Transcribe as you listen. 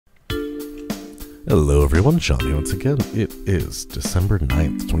Hello everyone, Sean here once again. It is December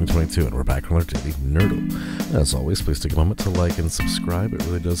 9th, 2022, and we're back on our daily Nerdle. As always, please take a moment to like and subscribe. It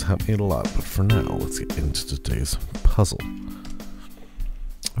really does help me a lot, but for now, let's get into today's puzzle.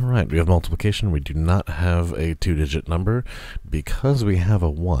 Alright, we have multiplication. We do not have a two-digit number. Because we have a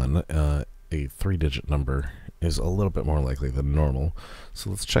 1, a three-digit number is a little bit more likely than normal. So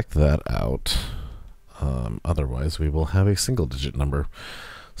let's check that out. Otherwise, we will have a single-digit number.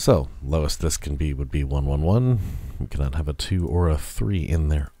 So, lowest this can be would be 111. We cannot have a 2 or a 3 in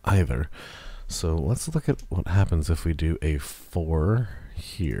there either. So let's look at what happens if we do a 4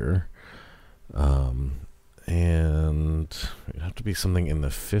 here. And it'd have to be something in the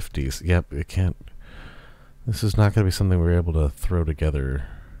 50s. Yep, it can't. This is not going to be something we're able to throw together.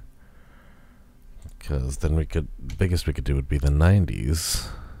 Because then we could, biggest we could do would be the 90s.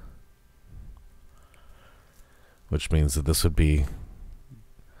 Which means that this would be,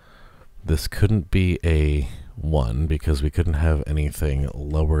 this couldn't be a 1 because we couldn't have anything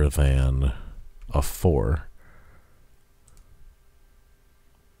lower than a 4.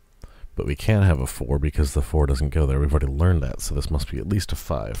 But we can have a 4 because the 4 doesn't go there. We've already learned that, so this must be at least a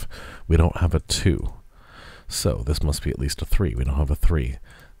 5. We don't have a 2. So this must be at least a 3. We don't have a 3.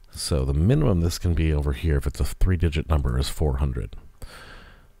 So the minimum this can be over here, if it's a three-digit number, is 400.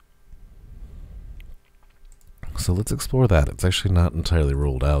 So let's explore that. It's actually not entirely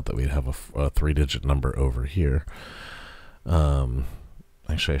ruled out that we'd have a three-digit number over here.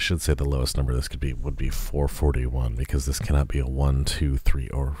 Actually, I should say the lowest number this could be would be 441, because this cannot be a 1, 2, 3,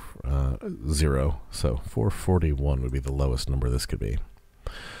 or 0. So 441 would be the lowest number this could be.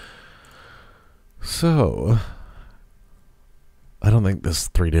 So I don't think this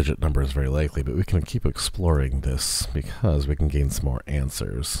three-digit number is very likely, but we can keep exploring this because we can gain some more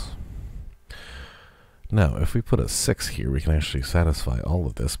answers. Now, if we put a 6 here, we can actually satisfy all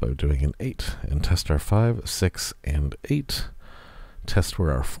of this by doing an 8 and test our 5, 6, and 8. Test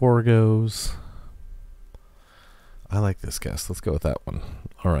where our 4 goes. I like this guess. Let's go with that one.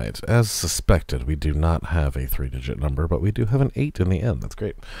 Alright, as suspected, we do not have a three-digit number, but we do have an 8 in the end. That's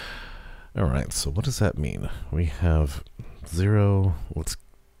great. Alright, so what does that mean? We have 0.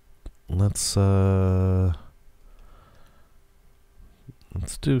 Let's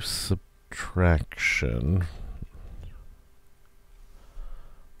do subtraction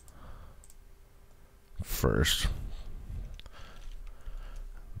first.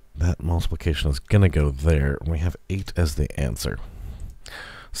 That multiplication is going to go there, and we have 8 as the answer.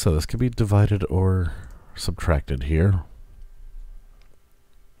 So this could be divided or subtracted here.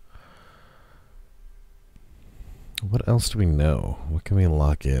 What else do we know? What can we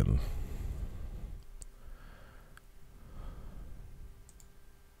lock in?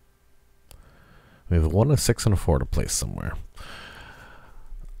 We have a 1, a 6, and a 4 to place somewhere.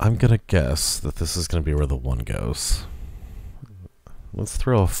 I'm going to guess that this is going to be where the 1 goes. Let's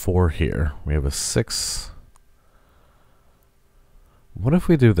throw a 4 here. We have a 6. What if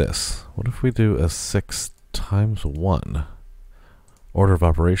we do this? What if we do a 6 times 1? Order of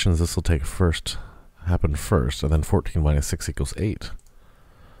operations, this will happen first, and then 14 minus 6 equals 8.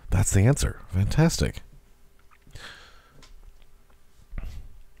 That's the answer. Fantastic.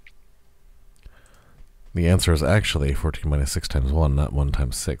 The answer is actually 14 minus 6 times 1, not 1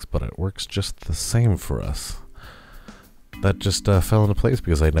 times 6, but it works just the same for us. That just fell into place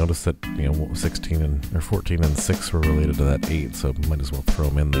because I noticed that 14 and 6 were related to that 8, so might as well throw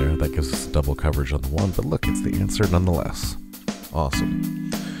them in there. That gives us double coverage on the 1, but look, it's the answer nonetheless. Awesome.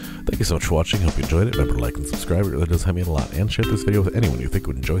 Thank you so much for watching. Hope you enjoyed it. Remember to like and subscribe. It really does help me a lot. And share this video with anyone you think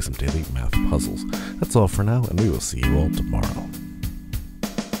would enjoy some daily math puzzles. That's all for now, and we will see you all tomorrow.